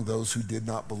among those who did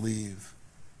not believe.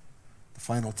 The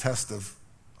final test of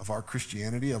our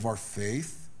Christianity, of our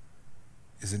faith,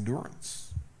 is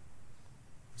endurance.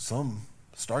 Some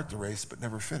start the race but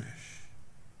never finish.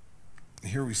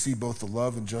 Here we see both the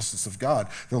love and justice of God.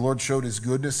 The Lord showed his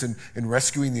goodness in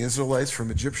rescuing the Israelites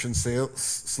from Egyptian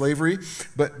slavery,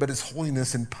 but his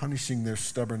holiness in punishing their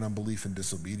stubborn unbelief and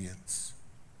disobedience.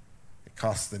 It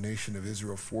cost the nation of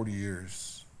Israel 40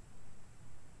 years.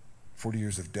 40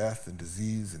 years of death and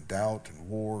disease and doubt and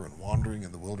war and wandering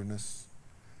in the wilderness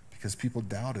because people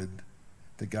doubted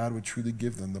that God would truly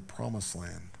give them the promised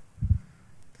land.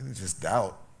 They didn't just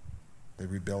doubt, they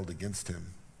rebelled against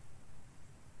him.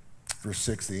 Verse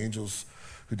 6, the angels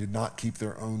who did not keep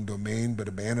their own domain but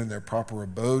abandoned their proper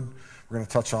abode. We're going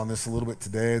to touch on this a little bit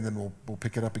today, and then we'll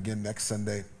pick it up again next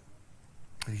Sunday.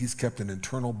 He's kept in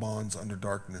eternal bonds under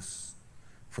darkness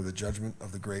for the judgment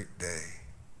of the great day.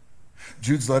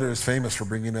 Jude's letter is famous for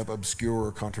bringing up obscure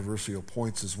or controversial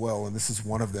points as well, and this is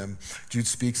one of them. Jude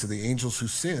speaks of the angels who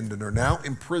sinned and are now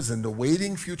imprisoned,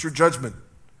 awaiting future judgment.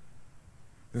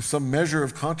 There's some measure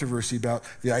of controversy about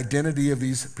the identity of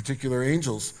these particular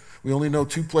angels. We only know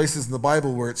 2 places in the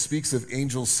Bible where it speaks of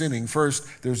angels sinning.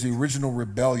 First, there's the original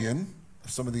rebellion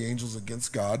of some of the angels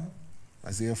against God,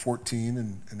 Isaiah 14,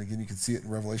 and again you can see it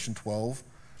in Revelation 12.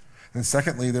 And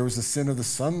secondly, there was the sin of the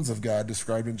sons of God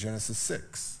described in Genesis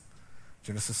 6.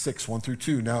 Genesis 6, 1 through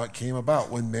 2. Now it came about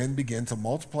when men began to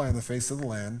multiply on the face of the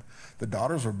land, the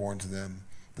daughters were born to them.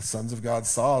 The sons of God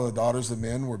saw the daughters of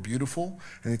men were beautiful,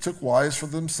 and they took wives for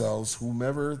themselves,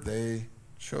 whomever they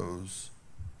chose.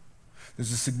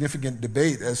 There's a significant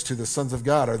debate as to the sons of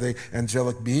God. Are they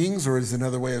angelic beings, or is it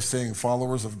another way of saying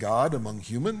followers of God among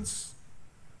humans?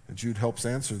 And Jude helps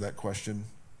answer that question.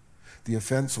 The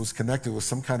offense was connected with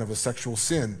some kind of a sexual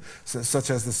sin, such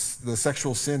as the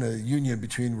sexual sin, a union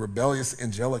between rebellious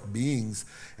angelic beings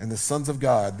and the sons of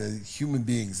God, the human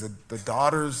beings, the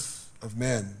daughters of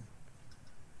men.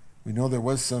 We know there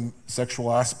was some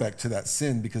sexual aspect to that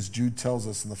sin because Jude tells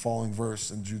us in the following verse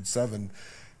in Jude 7,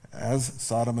 as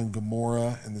Sodom and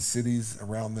Gomorrah and the cities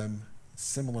around them,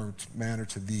 similar manner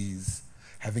to these,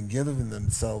 having given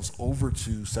themselves over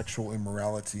to sexual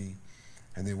immorality,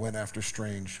 and they went after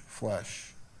strange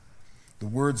flesh. The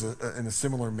words in a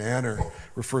similar manner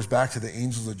refers back to the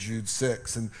angels of Jude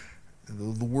 6, and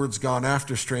the words gone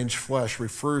after strange flesh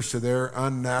refers to their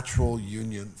unnatural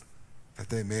union that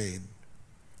they made.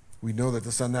 We know that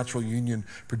this unnatural union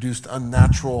produced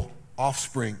unnatural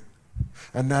offspring,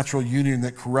 unnatural union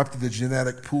that corrupted the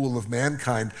genetic pool of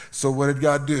mankind. So what did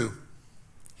God do?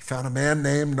 He found a man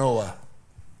named Noah,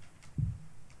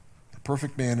 a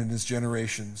perfect man in his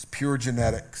generations, pure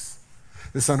genetics.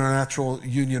 This unnatural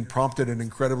union prompted an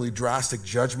incredibly drastic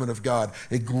judgment of God,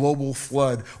 a global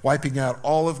flood, wiping out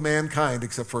all of mankind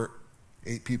except for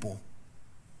 8 people.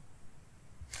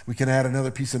 We can add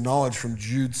another piece of knowledge from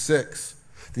Jude 6.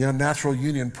 The unnatural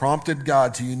union prompted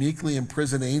God to uniquely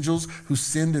imprison angels who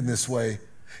sinned in this way,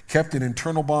 kept in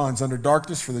eternal bonds under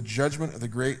darkness for the judgment of the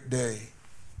great day.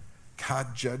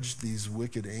 God judged these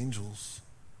wicked angels,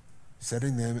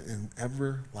 setting them in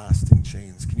everlasting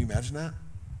chains. Can you imagine that?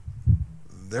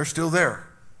 They're still there.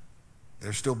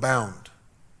 They're still bound.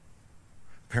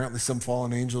 Apparently some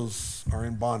fallen angels are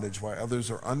in bondage while others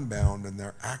are unbound, and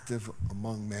they're active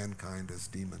among mankind as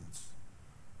demons.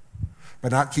 By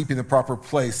not keeping the proper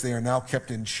place, they are now kept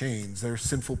in chains. Their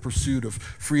sinful pursuit of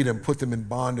freedom put them in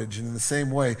bondage. And in the same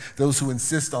way, those who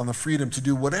insist on the freedom to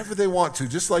do whatever they want to,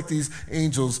 just like these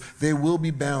angels, they will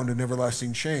be bound in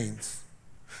everlasting chains.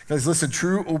 Guys, listen,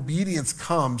 true obedience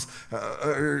comes,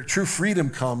 true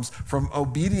freedom comes from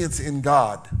obedience in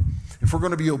God. If we're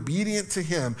going to be obedient to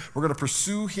him, we're going to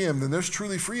pursue him, then there's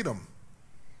truly freedom.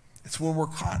 It's when we're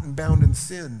caught and bound in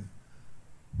sin.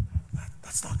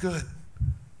 That's not good.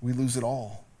 We lose it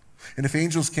all. And if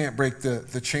angels can't break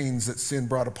the chains that sin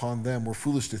brought upon them, we're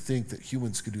foolish to think that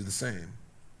humans could do the same.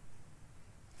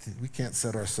 We can't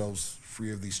set ourselves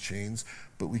free of these chains,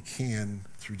 but we can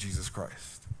through Jesus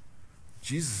Christ.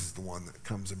 Jesus is the one that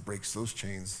comes and breaks those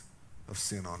chains of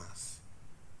sin on us.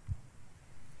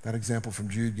 That example from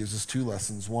Jude gives us 2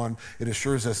 lessons. One, it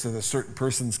assures us that a certain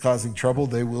person's causing trouble,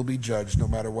 they will be judged no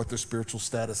matter what their spiritual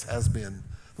status has been.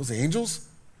 Those angels,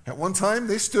 at one time,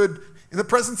 they stood in the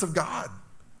presence of God.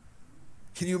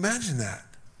 Can you imagine that?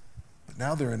 But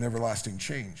now they're in everlasting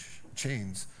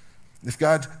chains. If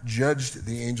God judged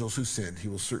the angels who sinned, he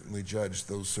will certainly judge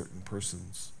those certain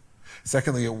persons.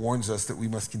 Secondly, it warns us that we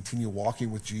must continue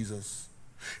walking with Jesus.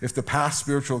 If the past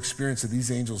spiritual experience of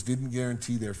these angels didn't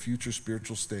guarantee their future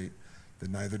spiritual state,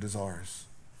 then neither does ours.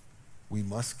 We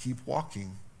must keep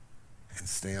walking and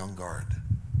stay on guard.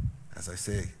 As I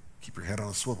say, keep your head on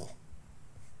a swivel.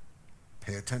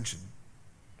 Pay attention.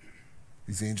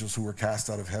 These angels who were cast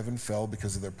out of heaven fell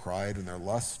because of their pride and their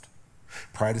lust.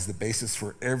 Pride is the basis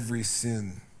for every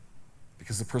sin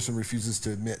because the person refuses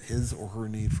to admit his or her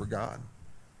need for God.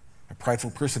 A prideful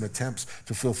person attempts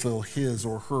to fulfill his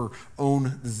or her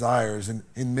own desires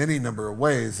in many number of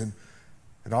ways, and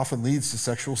it often leads to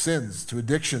sexual sins, to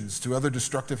addictions, to other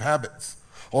destructive habits.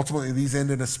 Ultimately, these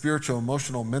end in a spiritual,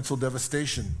 emotional, mental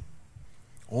devastation.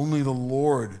 Only the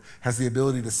Lord has the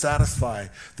ability to satisfy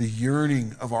the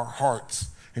yearning of our hearts,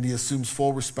 and he assumes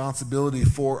full responsibility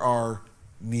for our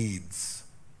needs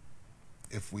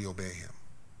if we obey him.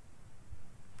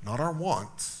 Not our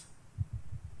wants,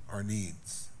 our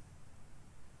needs.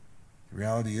 The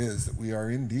reality is that we are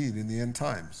indeed in the end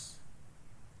times.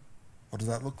 What does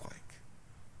that look like?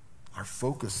 Our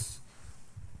focus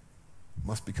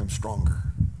must become stronger,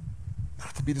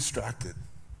 not to be distracted,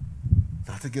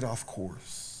 not to get off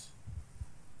course.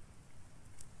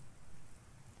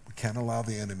 We can't allow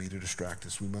the enemy to distract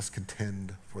us. We must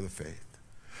contend for the faith.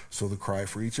 So the cry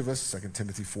for each of us, 2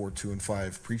 Timothy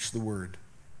 4:2-5, preach the word.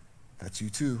 That's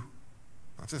you too,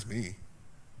 not just me.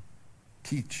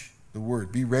 Teach the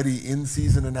word. Be ready in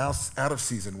season and out of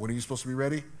season. When are you supposed to be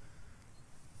ready?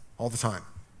 All the time.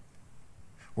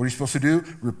 What are you supposed to do?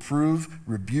 Reprove,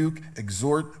 rebuke,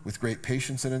 exhort with great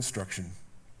patience and instruction.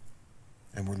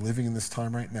 And we're living in this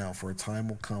time right now, for a time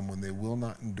will come when they will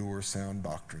not endure sound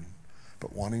doctrine,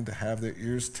 but wanting to have their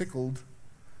ears tickled,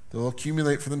 they'll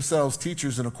accumulate for themselves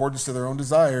teachers in accordance to their own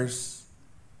desires.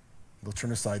 They'll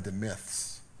turn aside to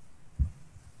myths.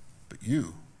 But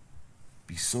you,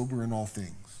 be sober in all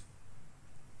things.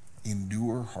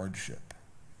 Endure hardship.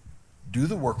 Do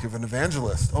the work of an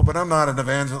evangelist. Oh, but I'm not an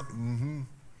evangelist.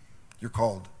 You're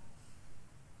called.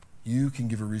 You can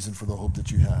give a reason for the hope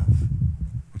that you have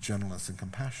with gentleness and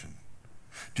compassion.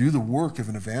 Do the work of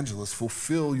an evangelist.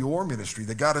 Fulfill your ministry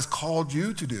that God has called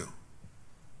you to do.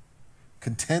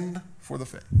 Contend for the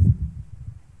faith.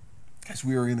 Guys,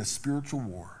 we are in a spiritual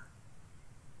war,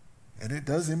 and it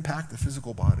does impact the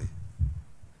physical body.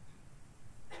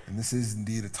 And this is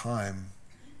indeed a time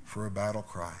for a battle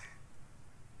cry,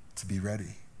 to be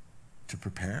ready, to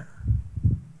prepare.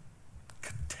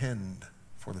 Contend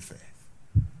for the faith.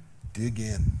 Dig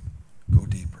in, go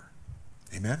deeper.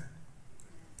 Amen?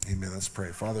 Amen. Let's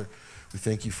pray. Father, we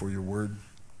thank you for your word.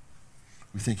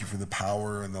 We thank you for the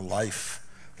power and the life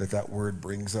that word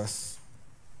brings us.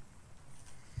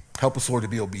 Help us, Lord, to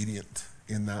be obedient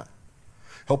in that.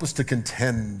 Help us to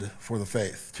contend for the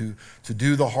faith, to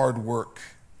do the hard work,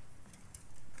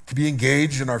 to be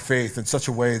engaged in our faith in such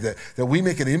a way that we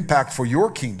make an impact for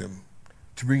your kingdom,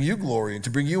 to bring you glory and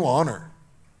to bring you honor.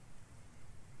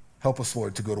 Help us,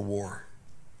 Lord, to go to war.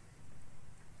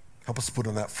 Help us to put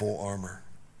on that full armor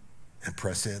and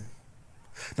press in.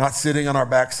 Not sitting on our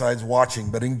backsides watching,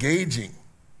 but engaging.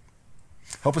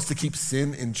 Help us to keep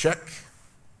sin in check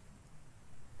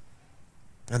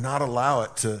and not allow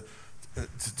it to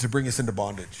bring us into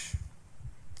bondage.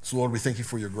 So, Lord, we thank you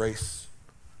for your grace.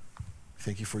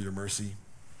 Thank you for your mercy.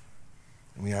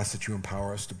 And we ask that you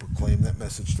empower us to proclaim that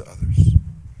message to others.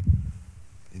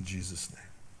 In Jesus' name,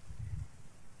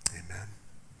 amen.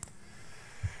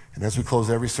 And as we close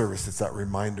every service, it's that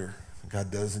reminder that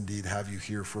God does indeed have you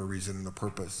here for a reason and a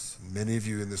purpose. Many of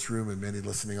you in this room and many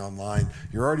listening online,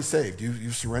 you're already saved.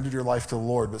 You've surrendered your life to the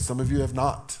Lord, but some of you have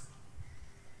not.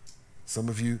 Some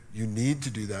of you need to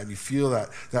do that, and you feel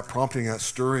that prompting, that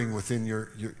stirring within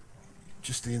your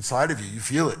just the inside of you. You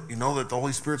feel it. You know that the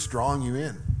Holy Spirit's drawing you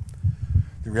in.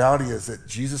 The reality is that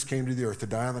Jesus came to the earth to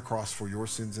die on the cross for your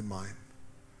sins and mine.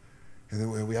 And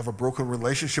then we have a broken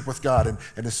relationship with God, and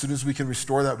as soon as we can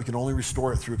restore that, we can only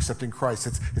restore it through accepting Christ.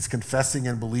 It's confessing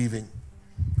and believing.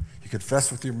 You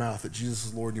confess with your mouth that Jesus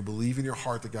is Lord, and you believe in your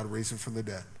heart that God raised him from the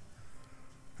dead.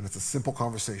 And it's a simple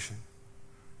conversation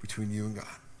between you and God.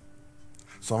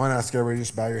 So I'm going to ask everybody to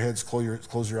just bow your heads,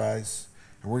 close your eyes,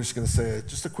 and we're just going to say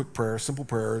just a quick prayer, simple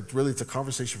prayer. It's a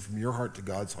conversation from your heart to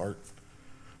God's heart.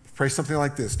 Pray something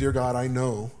like this: Dear God, I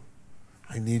know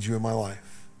I need you in my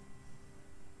life,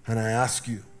 and I ask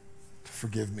you to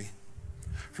forgive me.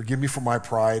 Forgive me for my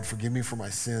pride. Forgive me for my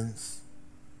sins.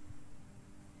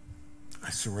 I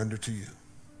surrender to you.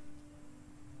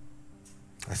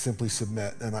 I simply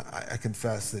submit, and I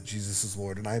confess that Jesus is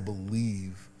Lord, and I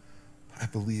believe,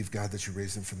 God, that you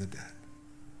raised him from the dead.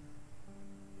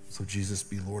 So Jesus,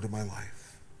 be Lord of my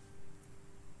life.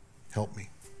 Help me.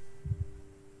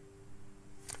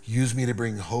 Use me to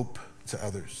bring hope to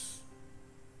others.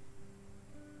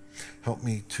 Help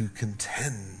me to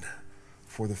contend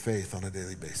for the faith on a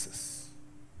daily basis.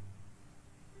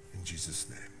 In Jesus'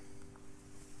 name,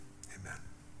 amen.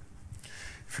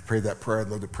 If you prayed that prayer, I'd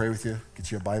love to pray with you,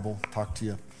 get you a Bible, talk to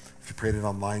you. If you prayed it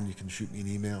online, you can shoot me an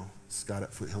email,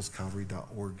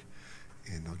 scott@foothillscalvary.org,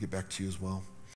 and I'll get back to you as well.